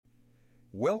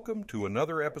Welcome to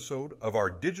another episode of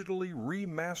our digitally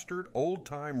remastered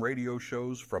old-time radio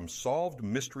shows from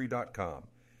SolvedMystery.com.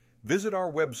 Visit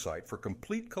our website for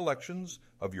complete collections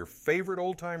of your favorite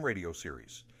old-time radio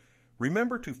series.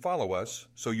 Remember to follow us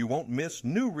so you won't miss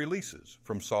new releases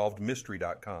from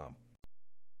SolvedMystery.com.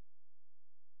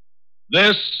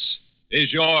 This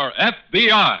is your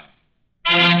FBI.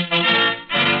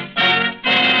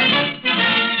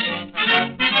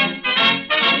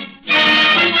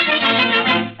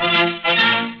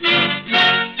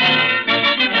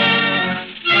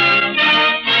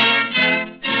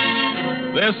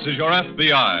 This is your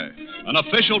FBI, an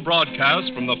official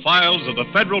broadcast from the files of the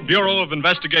Federal Bureau of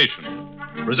Investigation,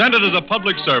 presented as a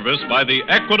public service by the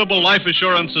Equitable Life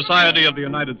Assurance Society of the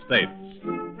United States.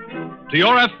 To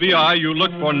your FBI, you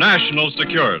look for national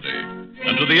security,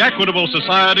 and to the Equitable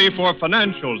Society for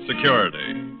financial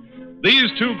security.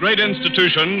 These two great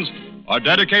institutions are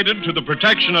dedicated to the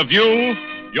protection of you,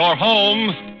 your home,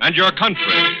 and your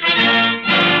country.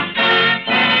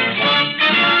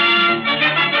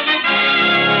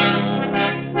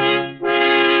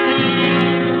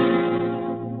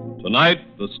 Tonight,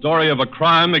 the story of a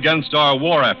crime against our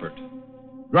war effort,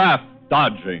 draft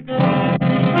dodging.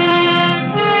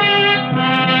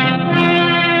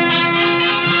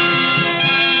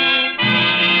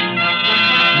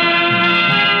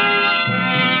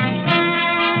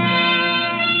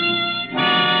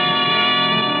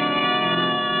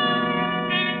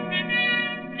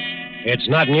 It's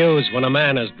not news when a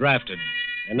man is drafted.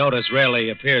 A notice rarely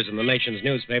appears in the nation's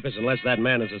newspapers unless that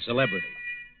man is a celebrity.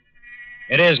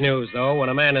 It is news, though, when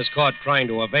a man is caught trying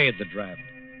to evade the draft.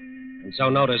 And so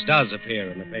notice does appear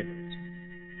in the papers.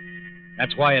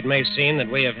 That's why it may seem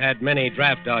that we have had many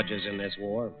draft dodges in this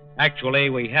war. Actually,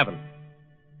 we haven't.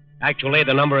 Actually,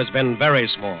 the number has been very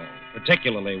small,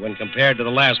 particularly when compared to the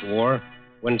last war,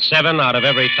 when 7 out of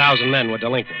every 1,000 men were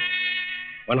delinquent.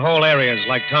 When whole areas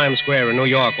like Times Square in New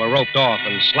York were roped off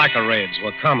and slacker raids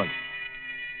were common.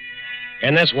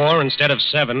 In this war, instead of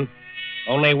 7,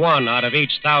 only 1 out of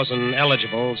each 1,000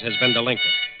 eligibles has been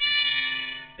delinquent.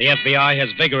 The FBI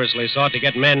has vigorously sought to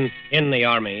get men in the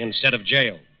Army instead of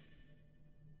jailed.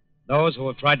 Those who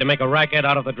have tried to make a racket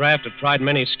out of the draft have tried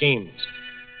many schemes.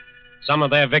 Some of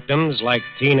their victims, like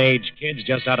teenage kids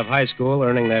just out of high school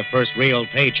earning their first real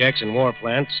paychecks in war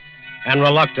plants, and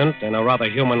reluctant, in a rather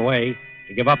human way,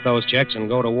 to give up those checks and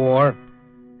go to war,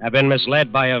 have been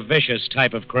misled by a vicious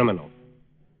type of criminal.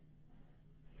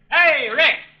 Hey,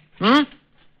 Rick! Hmm?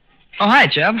 Oh, hi,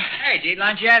 Chubb. Hey, did you eat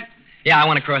lunch yet? Yeah, I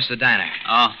went across the diner.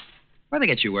 Oh. Where'd they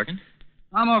get you working?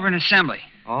 I'm over in assembly.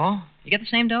 Oh? You get the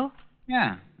same dough?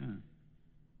 Yeah.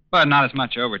 But not as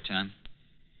much overtime.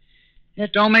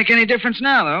 It don't make any difference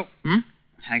now, though. Hmm?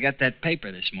 I got that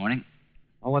paper this morning.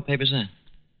 Oh, what paper's that?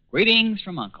 Greetings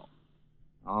from Uncle.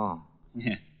 Oh.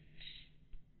 Yeah.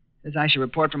 Says I should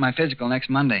report for my physical next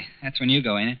Monday. That's when you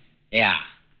go, ain't it? Yeah.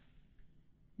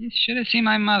 You should have seen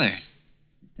my mother.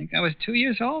 I think I was 2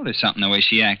 years old or something, the way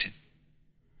she acted.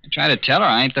 I tried to tell her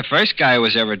I ain't the first guy who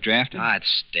was ever drafted. Ah, it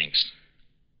stinks.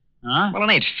 Huh? Well,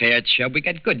 it ain't fair, Chubb. We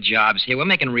got good jobs here. We're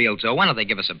making real dough. Why don't they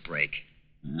give us a break?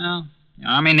 Well, the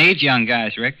Army needs young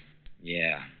guys, Rick.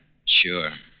 Yeah,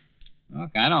 sure.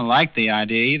 Look, I don't like the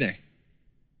idea either.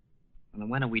 Well, then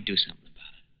why don't we do something about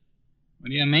it? What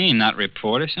do you mean, not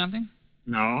report or something?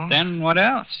 No. Then what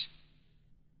else?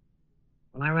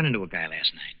 Well, I ran into a guy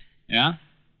last night. Yeah?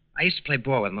 I used to play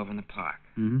ball with him over in the park.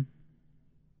 Mm-hmm.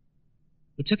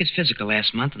 He took his physical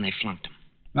last month, and they flunked him.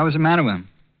 What was the matter with him?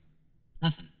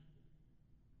 Nothing.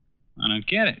 I don't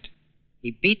get it.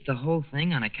 He beat the whole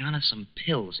thing on account of some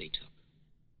pills he took.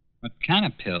 What kind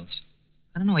of pills?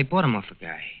 I don't know. He bought them off a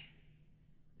guy.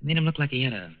 They made him look like he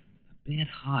had a bad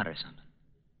heart or something.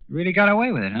 Really got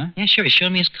away with it, huh? Yeah, sure. He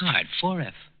showed me his card,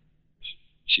 4F.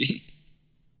 Gee.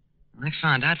 I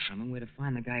found out from him where to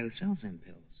find the guy who sells them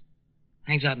pills.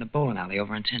 Hangs out in a bowling alley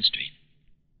over on 10th Street.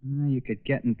 Well, you could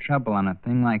get in trouble on a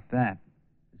thing like that.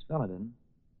 This fella didn't.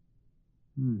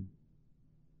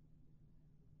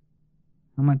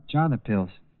 How much are the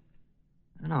pills?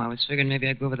 I don't know. I was figuring maybe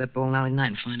I'd go over that bowling alley tonight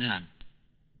and find out.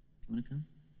 You want to come?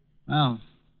 Well,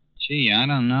 gee, I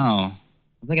don't know.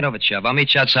 Well, think it over, Chubb. I'll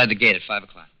meet you outside the gate at 5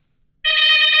 o'clock.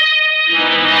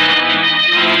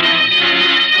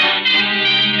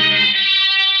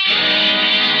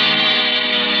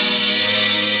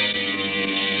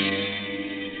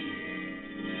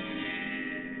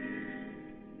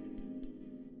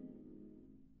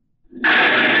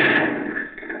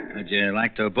 Would you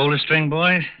like to boulder string,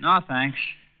 boys? No, thanks.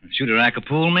 Shoot a rack of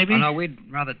pool, maybe? Oh, no, we'd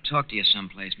rather talk to you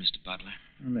someplace, Mr. Butler.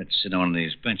 Well, let's sit on one of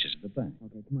these benches at the back.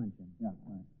 Okay, come on, Jim. Yeah,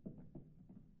 all right.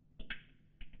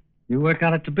 You work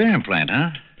out at the bearing plant,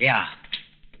 huh? Yeah.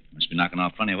 Must be knocking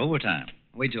off plenty of overtime.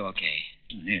 We do okay.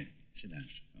 Oh, here, sit down.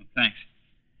 Oh, thanks.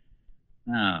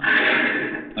 Now,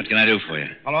 what can I do for you?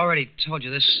 Well, I already told you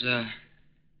this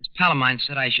pal of mine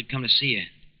said I should come to see you.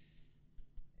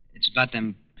 It's about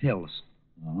them pills.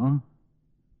 Oh?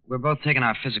 We're both taking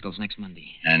our physicals next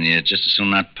Monday. And you just as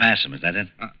soon not pass them, is that it?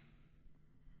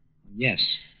 Yes.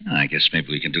 I guess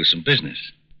maybe we can do some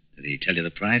business. Did he tell you the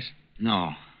price?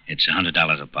 No. It's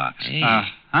 $100 a box. Hey.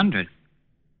 100?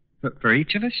 For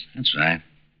each of us? That's right.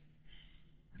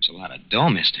 That's a lot of dough,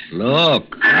 mister.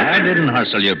 Look, I didn't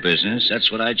hustle your business.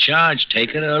 That's what I charge.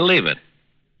 Take it or leave it.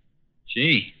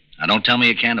 Gee. Now, don't tell me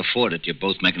you can't afford it. You're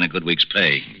both making a good week's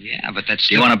pay. Yeah, but that's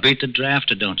Do you want to beat the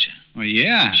draft or don't you? Well,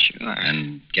 yeah. Sure.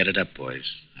 And get it up, boys.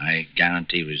 I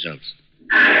guarantee results.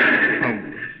 Well,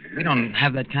 we don't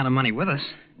have that kind of money with us.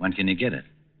 When can you get it?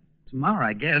 Tomorrow,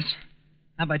 I guess.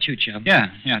 How about you, Chubb?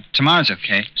 Yeah. Tomorrow's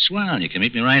okay. Swell, you can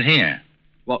meet me right here.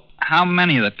 Well, how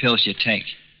many of the pills you take?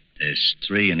 There's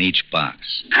 3 in each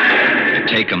box. You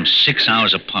take them 6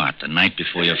 hours apart the night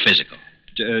before your physical.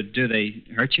 Do they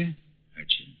hurt you?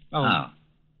 Hurt you? Oh. How?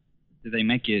 Do they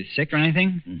make you sick or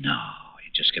anything? No,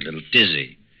 you just get a little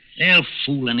dizzy. They'll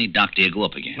fool any doctor you go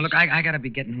up against. Well, look, I gotta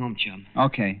be getting home, Chubb.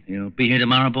 Okay. You'll be here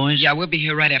tomorrow, boys? Yeah, we'll be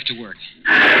here right after work.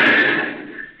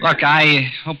 Look,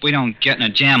 I hope we don't get in a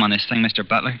jam on this thing, Mr.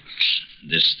 Butler.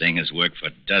 This thing has worked for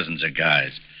dozens of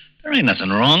guys. There ain't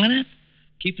nothing wrong in it.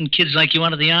 Keeping kids like you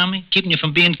out of the Army, keeping you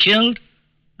from being killed.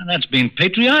 Now, that's being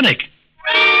patriotic.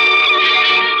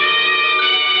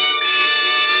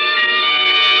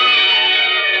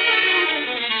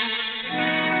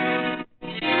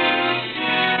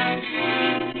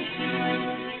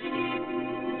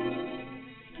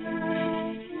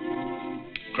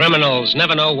 Criminals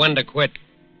never know when to quit.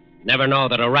 Never know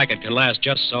that a racket can last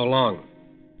just so long.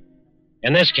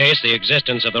 In this case, the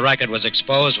existence of the racket was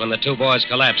exposed when the 2 boys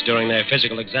collapsed during their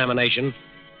physical examination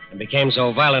and became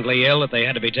so violently ill that they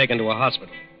had to be taken to a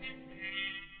hospital.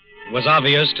 It was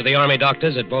obvious to the Army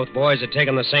doctors that both boys had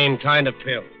taken the same kind of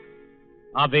pill.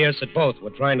 Obvious that both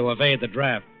were trying to evade the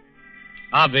draft.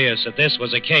 Obvious that this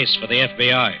was a case for the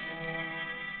FBI.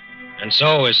 And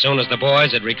so, as soon as the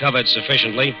boys had recovered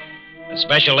sufficiently, a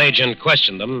special agent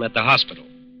questioned them at the hospital.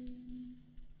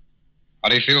 How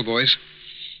do you feel, boys?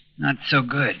 Not so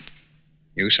good.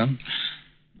 You, son?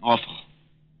 Awful.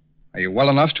 Are you well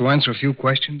enough to answer a few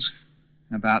questions?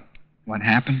 About what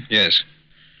happened? Yes.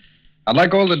 I'd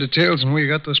like all the details on where you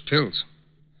got those pills.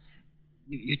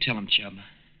 You tell him, Chubb.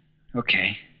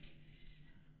 Okay.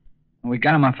 Well, we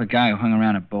got him off a guy who hung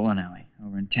around a bowling alley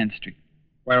over in 10th Street.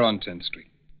 Where on 10th Street?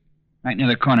 Right near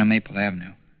the corner of Maple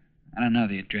Avenue. I don't know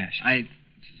the address. I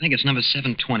think it's number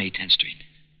 720, 10th Street.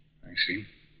 I see.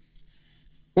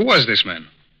 Who was this man?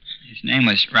 His name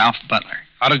was Ralph Butler.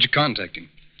 How did you contact him?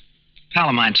 A pal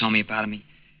of mine told me about him.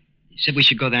 He said we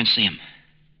should go there and see him.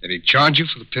 Did he charge you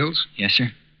for the pills? Yes,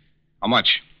 sir. How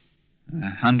much?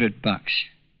 $100.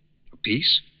 A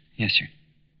piece? Yes, sir.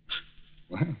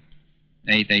 Well,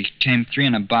 They came 3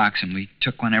 in a box, and we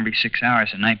took one every 6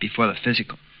 hours the night before the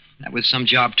physical. That was some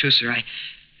job, too, sir. I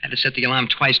had to set the alarm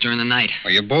twice during the night.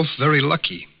 well, you're both very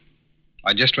lucky.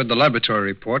 I just read the laboratory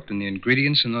report, and the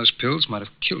ingredients in those pills might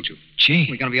have killed you. Gee.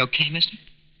 We gonna be okay, mister?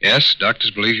 Yes, doctors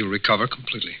believe you'll recover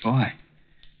completely. Boy,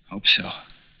 hope so.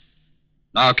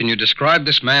 Now, can you describe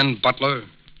this man, Butler?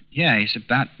 Yeah, he's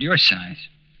about your size.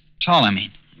 Tall, I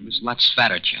mean. He was lots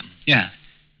fatter, Chum. Yeah.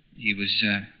 He was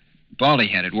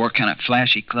baldy-headed, wore kind of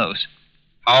flashy clothes.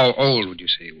 How old would you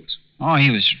say he was? Oh,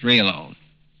 he was real old.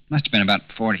 Must have been about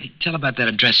 40. Tell about that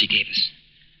address he gave us.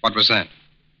 What was that?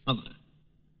 Well,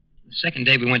 the second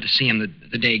day we went to see him,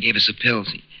 the day he gave us the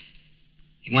pills,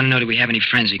 he wanted to know do we have any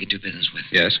friends he could do business with.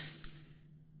 Yes.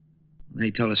 Then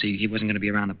he told us he wasn't going to be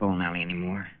around the bowling alley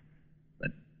anymore.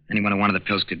 But anyone who wanted the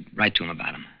pills could write to him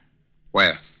about them.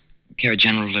 Where? Care of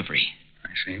General Delivery. I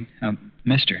see.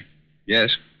 Mister,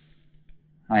 Yes.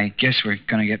 I guess we're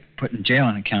going to get put in jail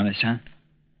on account of this, huh?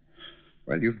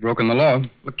 Well, you've broken the law.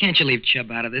 Look, can't you leave Chubb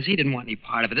out of this? He didn't want any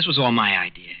part of it. This was all my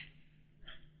idea.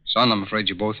 Son, I'm afraid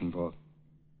you're both involved.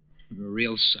 We were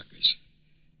real suckers.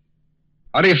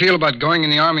 How do you feel about going in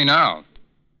the Army now?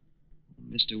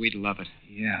 Mister, we'd love it.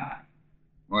 Yeah.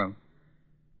 Well,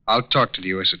 I'll talk to the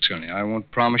U.S. Attorney. I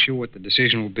won't promise you what the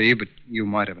decision will be, but you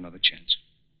might have another chance.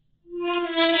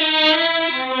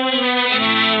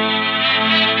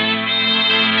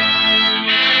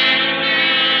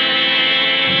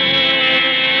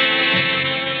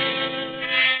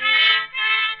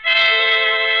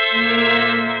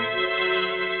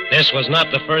 This was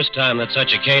not the first time that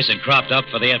such a case had cropped up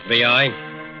for the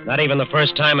FBI. Not even the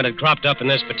first time it had cropped up in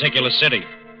this particular city.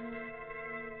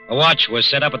 A watch was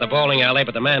set up at the bowling alley,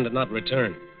 but the man did not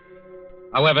return.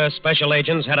 However, special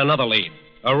agents had another lead,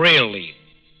 a real lead.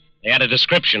 They had a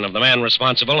description of the man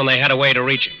responsible, and they had a way to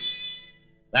reach him.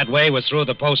 That way was through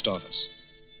the post office.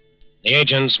 The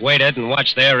agents waited and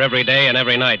watched there every day and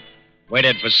every night,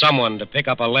 waited for someone to pick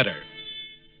up a letter.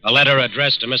 A letter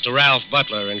addressed to Mr. Ralph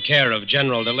Butler in care of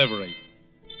General Delivery.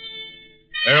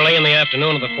 Early in the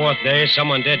afternoon of the fourth day,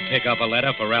 someone did pick up a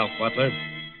letter for Ralph Butler.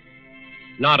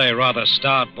 Not a rather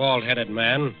stout, bald-headed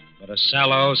man, but a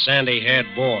sallow, sandy-haired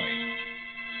boy.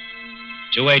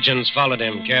 2 agents followed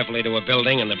him carefully to a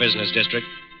building in the business district,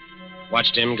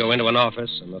 watched him go into an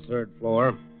office on the 3rd floor,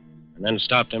 and then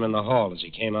stopped him in the hall as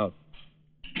he came out.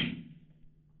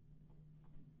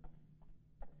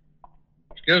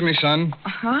 Excuse me, son.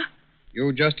 Uh-huh.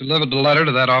 You just delivered the letter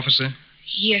to that officer?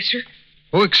 Yes, sir.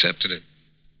 Who accepted it?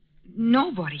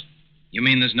 Nobody. You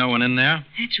mean there's no one in there?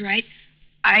 That's right.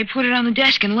 I put it on the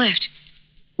desk and left.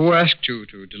 Who asked you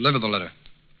to deliver the letter?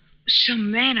 Some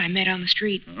man I met on the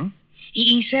street. Huh?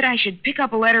 He said I should pick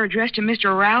up a letter addressed to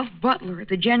Mr. Ralph Butler at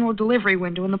the general delivery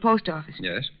window in the post office.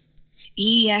 Yes.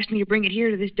 He asked me to bring it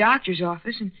here to this doctor's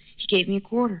office, and he gave me a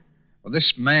quarter. Well,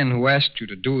 this man who asked you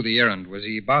to do the errand, was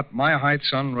he about my height,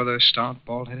 son? Rather stout,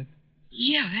 bald-headed?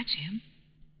 Yeah, that's him.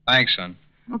 Thanks, son.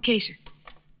 Okay, sir.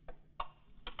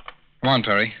 Come on,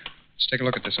 Perry. Let's take a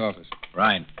look at this office.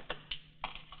 Right.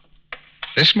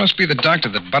 This must be the doctor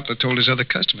that Butler told his other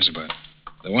customers about.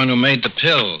 The one who made the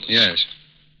pills. Yes.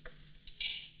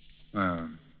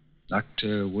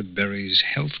 Dr. Woodbury's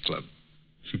Health Club.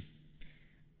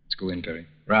 Let's go in, Perry.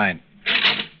 Right.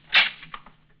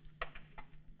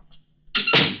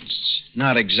 It's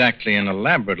not exactly an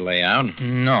elaborate layout.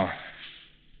 No.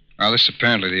 Well, this is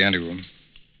apparently the anteroom.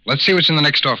 Let's see what's in the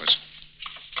next office.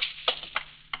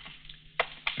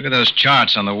 Look at those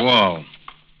charts on the wall.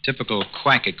 Typical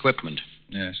quack equipment.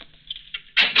 Yes.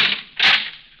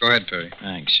 Go ahead, Perry.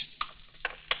 Thanks.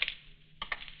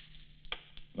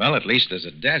 Well, at least there's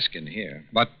a desk in here.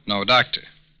 But no doctor.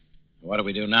 What do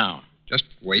we do now? Just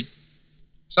wait.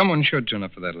 Someone should turn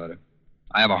up for that letter.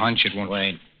 I have a hunch it won't.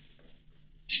 Wait.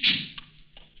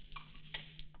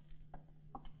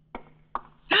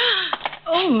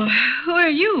 Oh, who are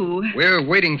you? We're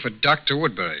waiting for Dr.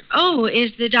 Woodbury. Oh,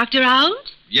 is the doctor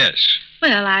out? Yes.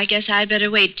 Well, I guess I'd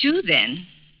better wait, too, then.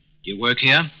 Do you work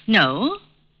here? No.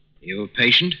 You a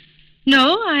patient?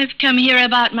 No, I've come here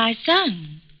about my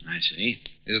son. I see.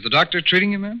 Is the doctor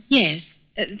treating you, ma'am? Yes.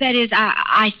 That is,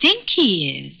 I think he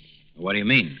is. What do you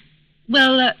mean?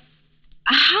 Well,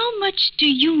 how much do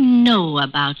you know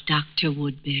about Dr.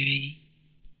 Woodbury?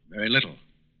 Very little.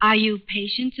 Are you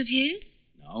patients of his?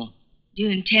 No. Do you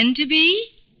intend to be?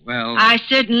 Well... I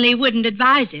certainly wouldn't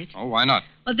advise it. Oh, why not?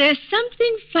 Well, there's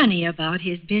something funny about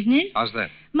his business. How's that?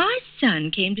 My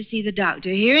son came to see the doctor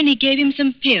here, and he gave him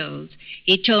some pills.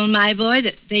 He told my boy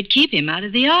that they'd keep him out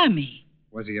of the army.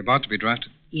 Was he about to be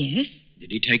drafted? Yes.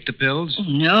 Did he take the pills? Oh,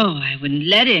 no, I wouldn't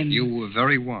let him. You were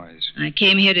very wise. I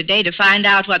came here today to find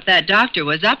out what that doctor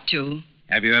was up to.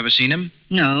 Have you ever seen him?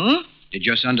 No. Did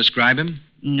your son describe him?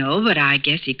 No, but I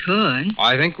guess he could.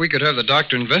 I think we could have the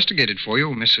doctor investigated for you,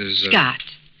 Mrs. Scott.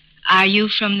 Are you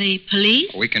from the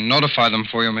police? We can notify them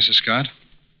for you, Mrs. Scott.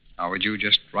 Now, would you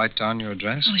just write down your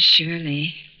address? Oh,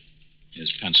 surely.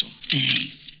 Here's pencil.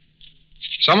 Thanks.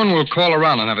 Someone will call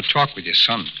around and have a talk with your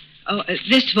son. Oh,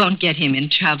 this won't get him in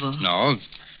trouble. No.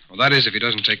 Well, that is if he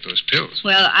doesn't take those pills.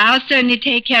 Well, I'll certainly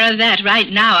take care of that right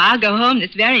now. I'll go home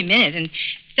this very minute, and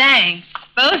thanks,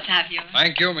 both of you.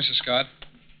 Thank you, Mrs. Scott.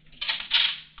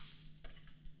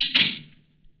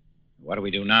 What do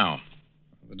we do now?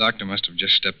 The doctor must have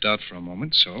just stepped out for a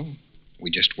moment, so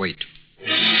we just wait.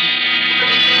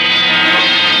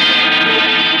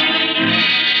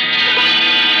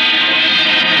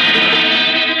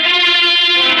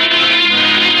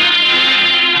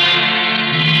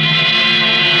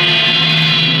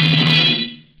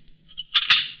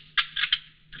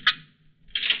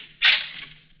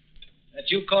 That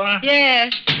you, Cora?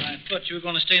 Yes, I thought you were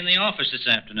going to stay in the office this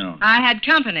afternoon. I had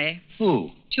company.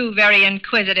 Who? 2 very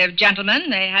inquisitive gentlemen.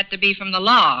 They had to be from the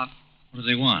law. What do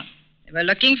they want? They were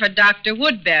looking for Dr.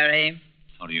 Woodbury.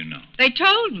 How do you know? They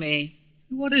told me.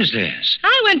 What is this?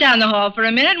 I went down the hall for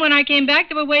a minute. When I came back,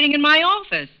 they were waiting in my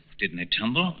office. Didn't they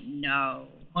tumble? No.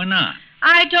 Why not?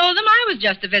 I told them I was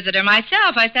just a visitor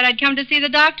myself. I said I'd come to see the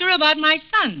doctor about my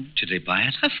son. Did they buy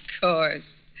it? Of course.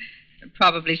 They're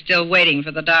probably still waiting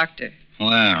for the doctor.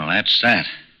 Well, that's that.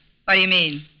 What do you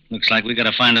mean? Looks like we got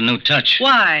to find a new touch.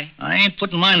 Why? I ain't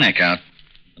putting my neck out.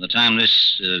 By the time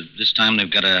this time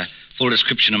they've got a full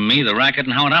description of me, the racket,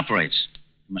 and how it operates.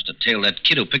 Must have tailed that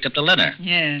kid who picked up the letter.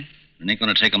 Yes. It ain't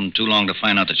going to take them too long to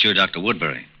find out that you're Dr.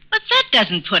 Woodbury. But that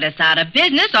doesn't put us out of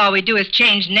business. All we do is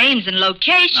change names and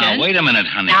locations. Now, wait a minute,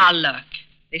 honey. Now, look.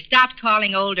 They stopped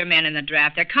calling older men in the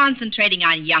draft. They're concentrating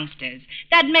on youngsters.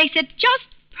 That makes it just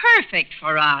perfect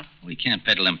for us. We can't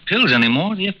peddle them pills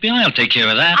anymore. The FBI will take care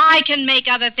of that. I can make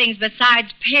other things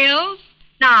besides pills.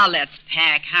 Now, let's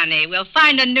pack, honey. We'll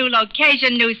find a new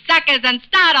location, new suckers, and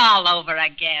start all over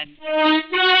again.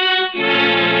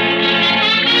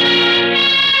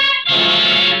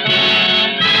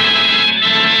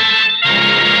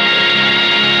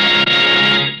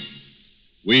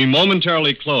 We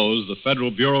momentarily close the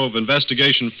Federal Bureau of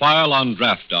Investigation file on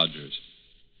draft dodgers.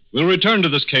 We'll return to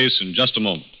this case in just a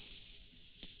moment.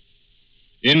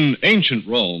 In ancient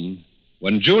Rome,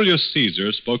 when Julius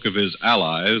Caesar spoke of his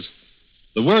allies,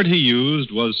 the word he used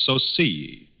was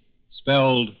socii,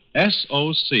 spelled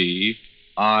S-O-C-I-I.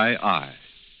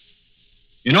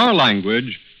 In our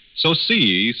language,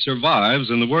 socii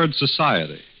survives in the word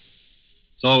society.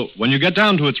 So when you get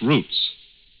down to its roots,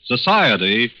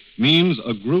 society means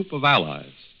a group of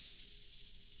allies.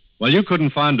 Well, you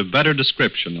couldn't find a better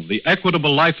description of the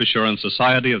Equitable Life Assurance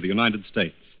Society of the United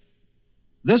States.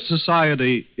 This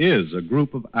society is a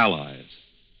group of allies.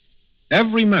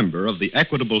 Every member of the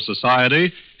Equitable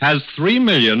Society has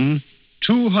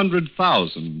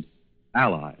 3,200,000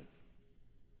 allies.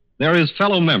 They're his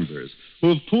fellow members who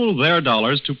have pooled their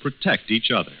dollars to protect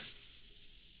each other.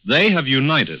 They have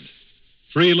united,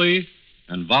 freely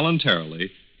and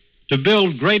voluntarily, to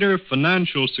build greater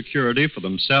financial security for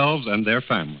themselves and their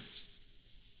families.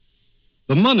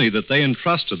 The money that they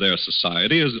entrust to their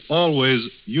society is always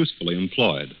usefully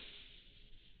employed.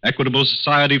 Equitable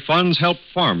Society funds help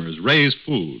farmers raise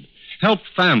food, help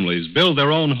families build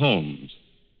their own homes,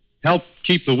 help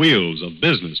keep the wheels of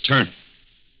business turning.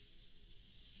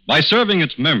 By serving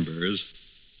its members,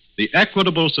 the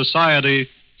Equitable Society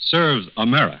serves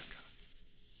America.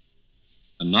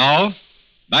 And now,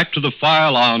 back to the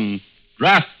file on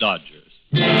draft dodgers.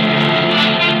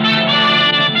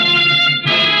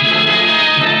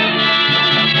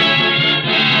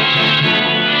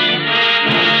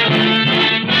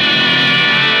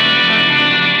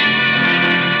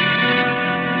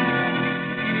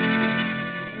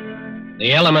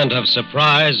 The element of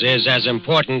surprise is as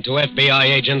important to FBI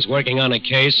agents working on a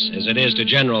case as it is to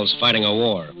generals fighting a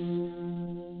war.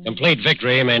 Complete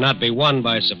victory may not be won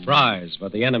by surprise,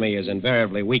 but the enemy is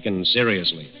invariably weakened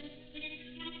seriously.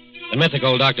 The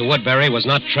mythical Dr. Woodbury was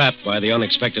not trapped by the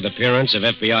unexpected appearance of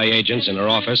FBI agents in her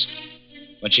office,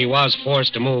 but she was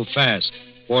forced to move fast,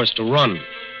 forced to run,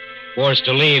 forced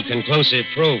to leave conclusive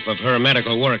proof of her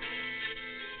medical work.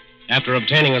 After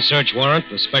obtaining a search warrant,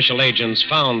 the special agents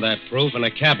found that proof in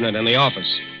a cabinet in the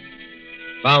office.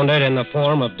 Found it in the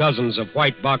form of dozens of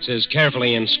white boxes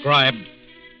carefully inscribed,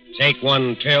 "Take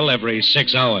one pill every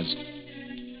 6 hours."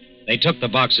 They took the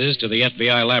boxes to the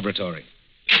FBI laboratory.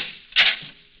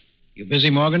 You busy,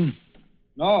 Morgan?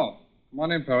 No. Come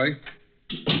on in, Perry.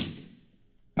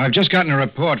 I've just gotten a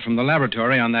report from the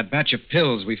laboratory on that batch of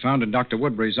pills we found in Dr.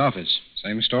 Woodbury's office.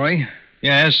 Same story?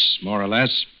 Yes, more or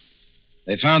less.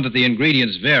 They found that the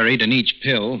ingredients varied in each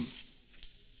pill.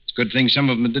 It's a good thing some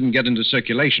of them didn't get into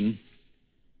circulation.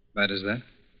 Bad as that?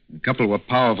 A couple were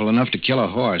powerful enough to kill a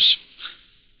horse.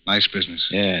 Nice business.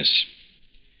 Yes.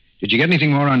 Did you get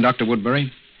anything more on Dr.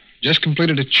 Woodbury? Just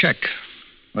completed a check.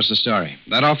 What's the story?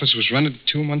 That office was rented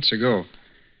 2 months ago.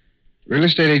 The real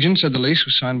estate agent said the lease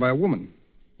was signed by a woman.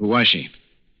 Who was she?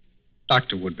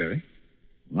 Dr. Woodbury.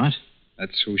 What?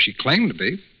 That's who she claimed to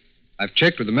be. I've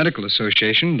checked with the medical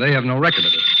association. They have no record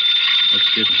of it.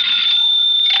 Excuse me.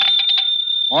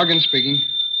 Morgan speaking.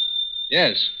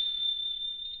 Yes.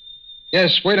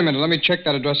 Yes, wait a minute. Let me check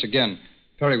that address again.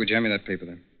 Perry, would you hand me that paper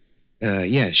there?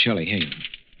 Yeah, surely. Here you go.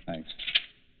 Thanks.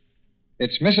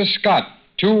 It's Mrs. Scott,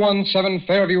 217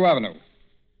 Fairview Avenue.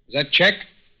 Is that check?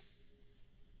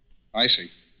 I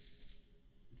see.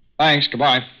 Thanks.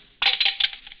 Goodbye.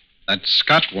 That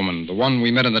Scott woman, the one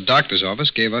we met in the doctor's office,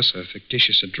 gave us a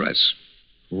fictitious address.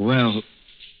 Well,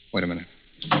 Wait a minute.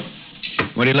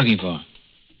 what are you looking for?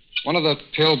 One of the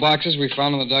pill boxes we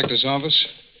found in the doctor's office.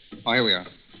 Oh, here we are.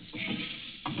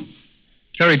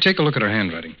 Terry, take a look at her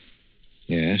handwriting.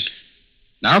 Yes.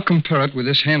 Now compare it with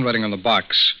this handwriting on the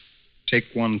box. Take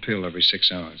one pill every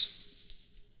 6 hours.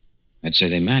 I'd say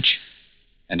they match.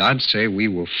 And I'd say we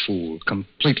were fooled,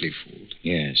 completely fooled.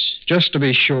 Yes. Just to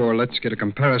be sure, let's get a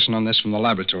comparison on this from the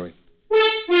laboratory.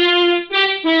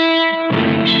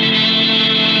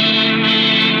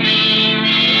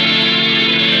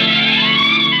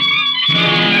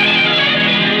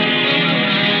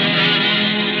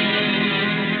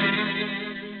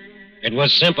 It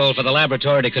was simple for the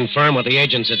laboratory to confirm what the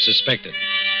agents had suspected.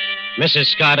 Mrs.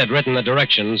 Scott had written the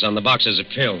directions on the boxes of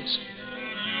pills.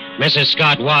 Mrs.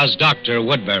 Scott was Dr.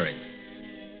 Woodbury.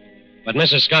 But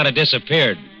Mrs. Scott had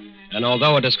disappeared, and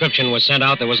although a description was sent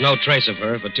out, there was no trace of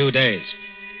her for 2 days.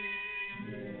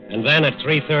 And then at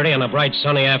 3:30 on a bright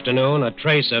sunny afternoon, a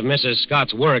trace of Mrs.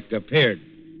 Scott's work appeared.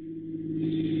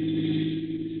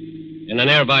 In a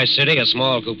nearby city, a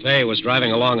small coupe was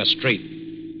driving along a street.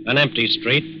 An empty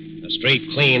street, a street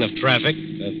clean of traffic,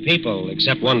 of people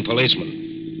except one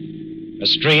policeman. A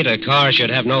street a car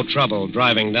should have no trouble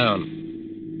driving down.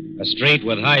 A street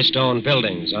with high stone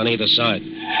buildings on either side.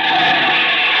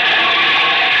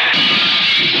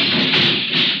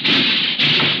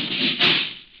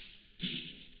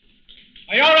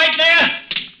 Are you all right there?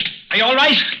 Are you all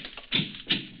right?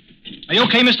 Are you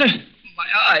okay, mister? My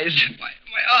eyes. My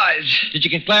eyes. Did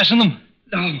you get glass in them?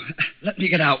 No. Let me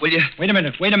get out, will you? Wait a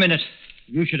minute.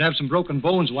 You should have some broken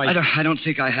bones, White. I don't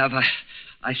think I have.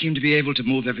 I seem to be able to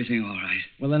move everything all right.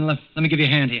 Well, then let me give you a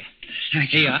hand here.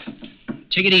 Thank you. Here you are.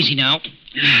 Take it easy now.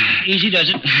 Easy does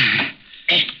it.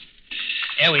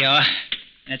 There we are.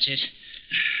 That's it.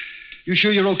 You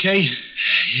sure you're okay?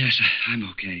 Yes, I'm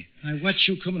okay. I watched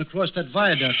you coming across that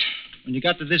viaduct. When you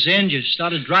got to this end, you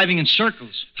started driving in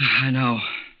circles. I know.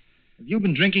 Have you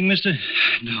been drinking, mister?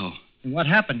 No. And what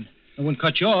happened? No one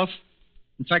cut you off.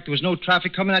 In fact, there was no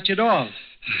traffic coming at you at all.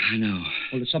 I know.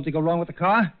 Well, did something go wrong with the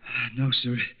car? No,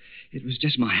 sir. It was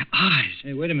just my eyes.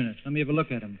 Hey, wait a minute. Let me have a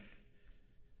look at them.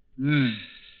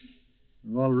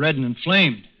 They're all red and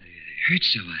inflamed. They hurt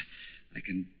so I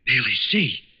can barely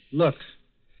see. Look,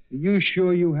 are you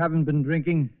sure you haven't been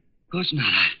drinking? Of course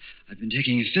not. I've been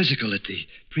taking a physical at the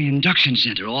pre-induction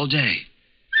center all day.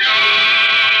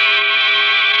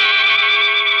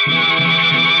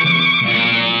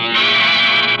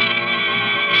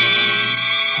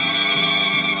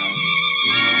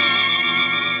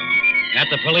 At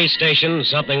the police station,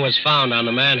 something was found on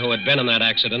the man who had been in that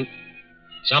accident.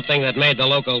 Something that made the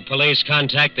local police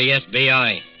contact the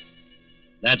FBI.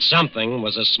 That something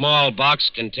was a small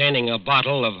box containing a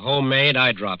bottle of homemade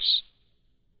eye drops.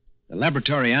 The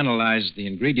laboratory analyzed the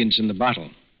ingredients in the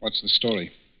bottle. What's the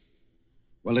story?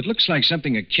 Well, it looks like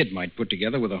something a kid might put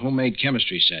together with a homemade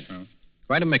chemistry set. Oh.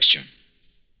 Quite a mixture.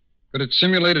 Could it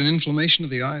simulate an inflammation of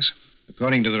the eyes?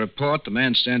 According to the report, the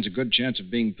man stands a good chance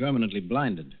of being permanently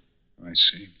blinded. I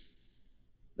see.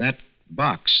 That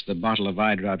box the bottle of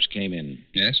eye drops came in.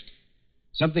 Yes?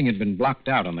 Something had been blocked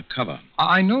out on the cover.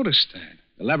 I noticed that.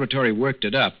 The laboratory worked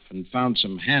it up and found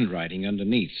some handwriting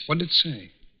underneath. What did it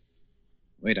say?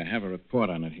 Wait, I have a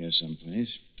report on it here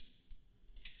someplace.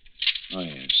 Oh,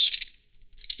 yes.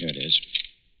 Here it is.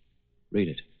 Read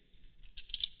it.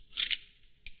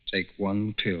 Take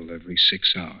one pill every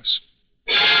 6 hours.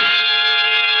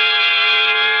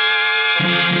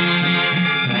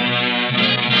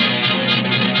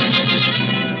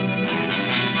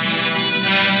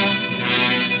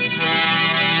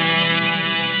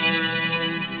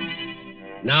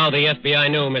 Now the FBI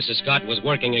knew Mrs. Scott was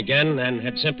working again and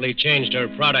had simply changed her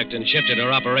product and shifted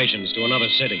her operations to another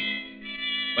city.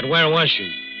 But where was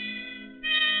she?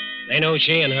 They knew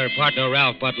she and her partner,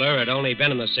 Ralph Butler, had only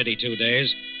been in the city 2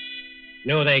 days.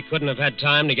 Knew they couldn't have had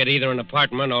time to get either an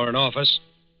apartment or an office.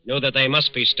 Knew that they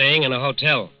must be staying in a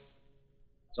hotel.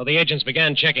 So the agents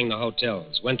began checking the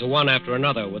hotels, went to one after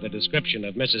another with a description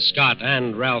of Mrs. Scott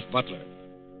and Ralph Butler.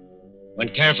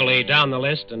 Went carefully down the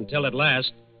list until at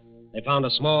last they found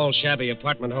a small, shabby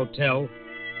apartment hotel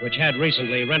which had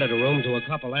recently rented a room to a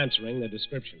couple answering the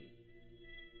description.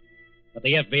 But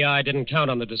the FBI didn't count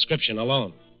on the description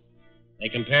alone. They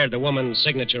compared the woman's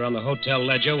signature on the hotel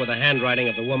ledger with the handwriting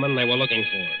of the woman they were looking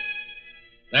for.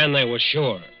 Then they were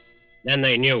sure. Then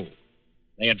they knew.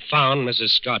 They had found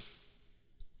Mrs. Scott.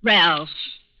 Ralph.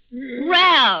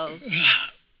 Ralph!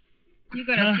 You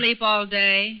gonna sleep all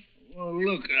day? Well,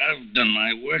 look, I've done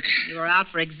my work. You were out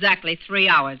for exactly 3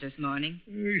 hours this morning.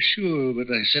 Sure,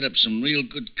 but I set up some real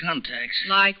good contacts.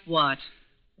 Like what?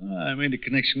 Well, I made a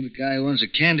connection with a guy who owns a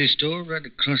candy store right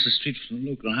across the street from the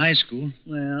local high school.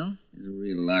 Well? He's a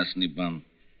real larceny bum.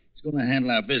 He's going to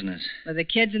handle our business. For the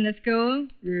kids in the school?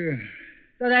 Yeah.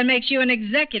 So that makes you an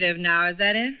executive now, is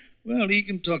that it? Well, he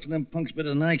can talk to them punks better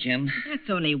than I can. That's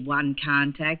only one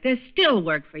contact. There's still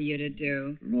work for you to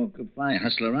do. Look, if I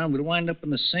hustle around, we'll wind up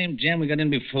in the same jam we got in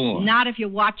before. Not if you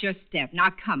watch your step. Now,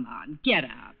 come on. Get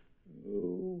up.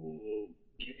 Oh,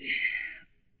 okay.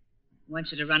 I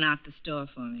want you to run out the store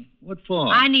for me. What for?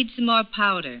 I need some more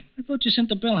powder. I thought you sent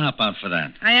the bellhop out for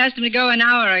that. I asked him to go an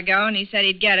hour ago, and he said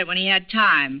he'd get it when he had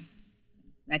time.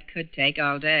 That could take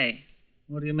all day.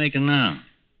 What are you making now?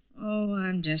 Oh,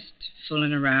 I'm just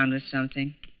fooling around with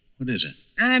something. What is it?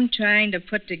 I'm trying to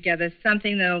put together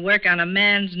something that'll work on a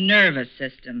man's nervous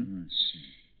system. Let's see.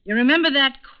 You remember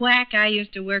that quack I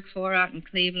used to work for out in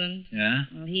Cleveland? Yeah?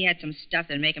 Well, he had some stuff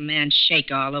that'd make a man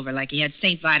shake all over like he had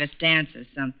St. Vitus dance or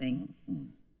something.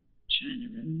 Trying to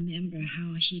remember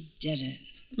how he did it.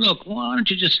 Look, why don't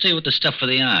you just stay with the stuff for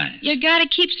the eye? You gotta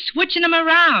keep switching them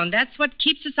around. That's what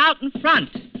keeps us out in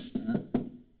front. Who's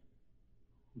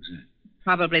that?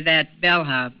 Probably that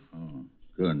bellhop. Oh,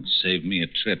 good. Save me a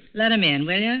trip. Let him in,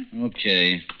 will you?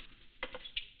 Okay.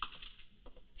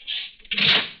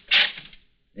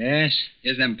 Yes?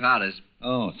 Here's them powders.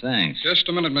 Oh, thanks. Just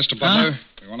a minute, Mr. Butler.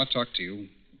 We want to talk to you.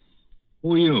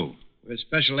 Who are you? We're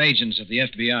special agents of the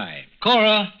FBI.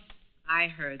 Cora! I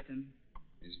heard them.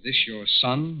 Is this your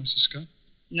son, Mrs. Scott?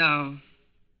 No.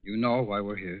 You know why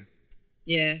we're here.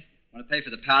 Yes. Want to pay for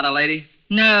the powder, lady?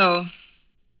 No.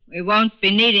 We won't be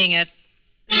needing it.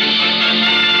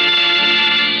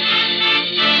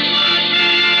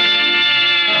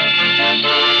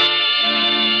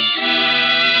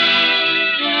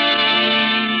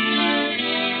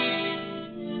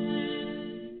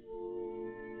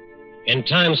 In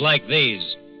times like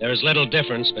these, there is little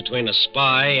difference between a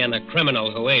spy and a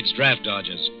criminal who aids draft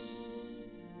dodgers.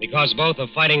 Because both are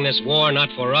fighting this war not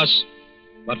for us,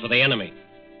 but for the enemy.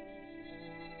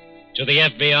 To the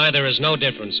FBI, there is no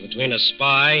difference between a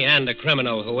spy and a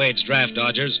criminal who aids draft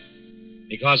dodgers,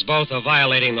 because both are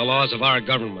violating the laws of our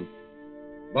government.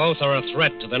 Both are a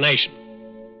threat to the nation,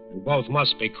 and both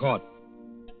must be caught.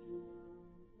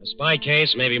 A spy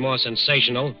case may be more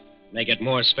sensational, may get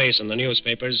more space in the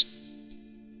newspapers,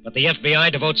 but the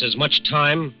FBI devotes as much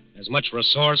time, as much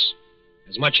resource,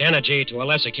 as much energy to a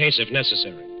lesser case if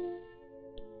necessary.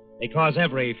 Because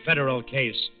every federal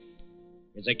case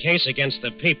is a case against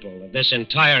the people of this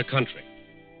entire country.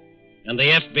 And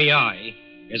the FBI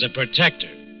is a protector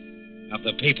of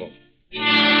the people.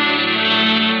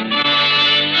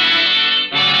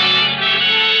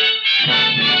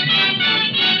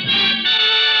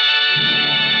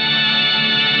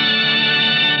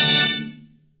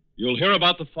 You'll hear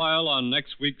about the file on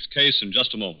next week's case in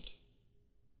just a moment.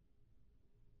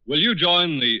 Will you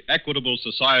join the Equitable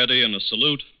Society in a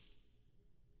salute?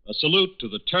 A salute to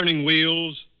the turning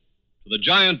wheels, to the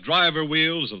giant driver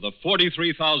wheels of the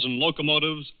 43,000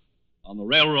 locomotives on the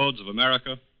railroads of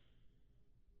America.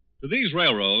 To these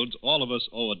railroads, all of us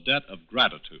owe a debt of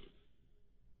gratitude.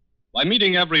 By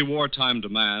meeting every wartime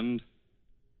demand,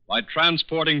 by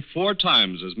transporting 4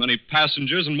 times as many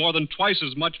passengers and more than twice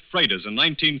as much freight as in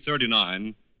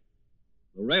 1939,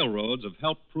 the railroads have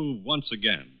helped prove once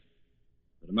again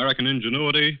that American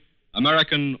ingenuity,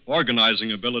 American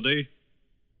organizing ability,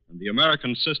 and the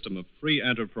American system of free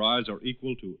enterprise are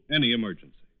equal to any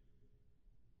emergency.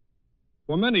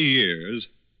 For many years,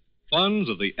 funds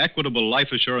of the Equitable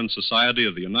Life Assurance Society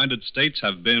of the United States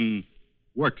have been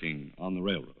working on the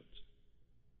railroads.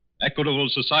 Equitable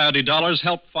Society dollars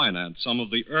helped finance some of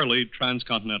the early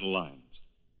transcontinental lines.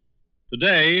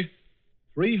 Today,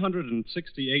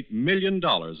 $368 million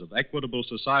of Equitable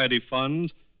Society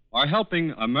funds are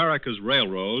helping America's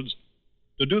railroads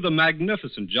to do the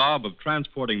magnificent job of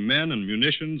transporting men and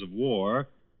munitions of war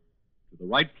to the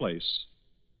right place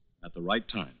at the right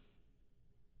time.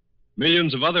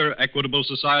 Millions of other Equitable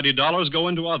Society dollars go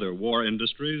into other war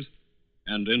industries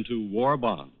and into war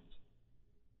bonds.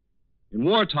 In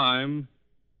wartime,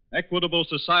 Equitable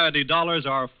Society dollars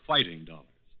are fighting dollars.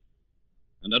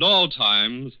 And at all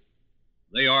times,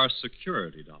 they are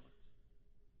security dollars.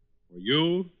 For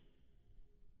you,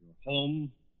 your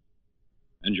home,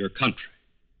 and your country.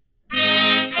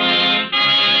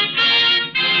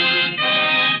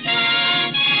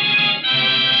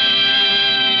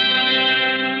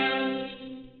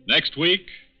 Next week,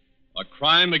 a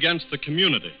crime against the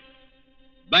community.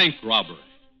 Bank robbery.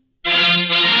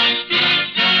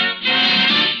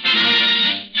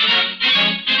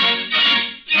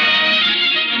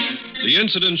 The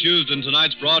incidents used in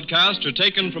tonight's broadcast are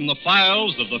taken from the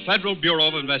files of the Federal Bureau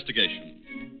of Investigation.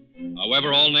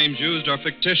 However, all names used are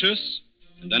fictitious,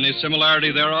 and any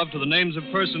similarity thereof to the names of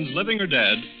persons living or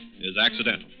dead is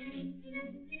accidental.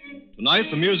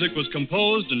 Tonight, the music was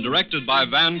composed and directed by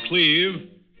Van Cleve.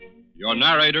 Your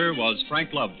narrator was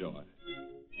Frank Lovejoy.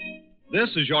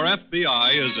 This is Your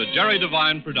FBI is a Jerry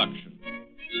Devine production.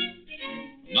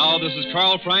 Now, this is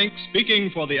Carl Frank speaking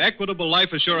for the Equitable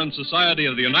Life Assurance Society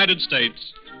of the United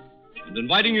States and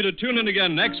inviting you to tune in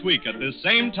again next week at this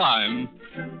same time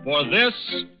for This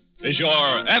is Your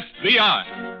FBI.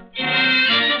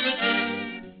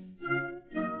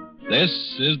 This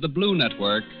is the Blue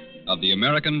Network of the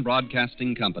American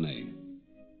Broadcasting Company.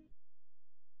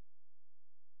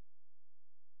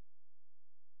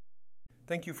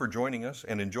 Thank you for joining us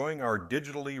and enjoying our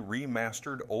digitally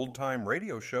remastered old-time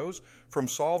radio shows from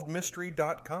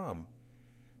SolvedMystery.com.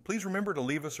 Please remember to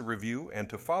leave us a review and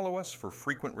to follow us for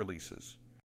frequent releases.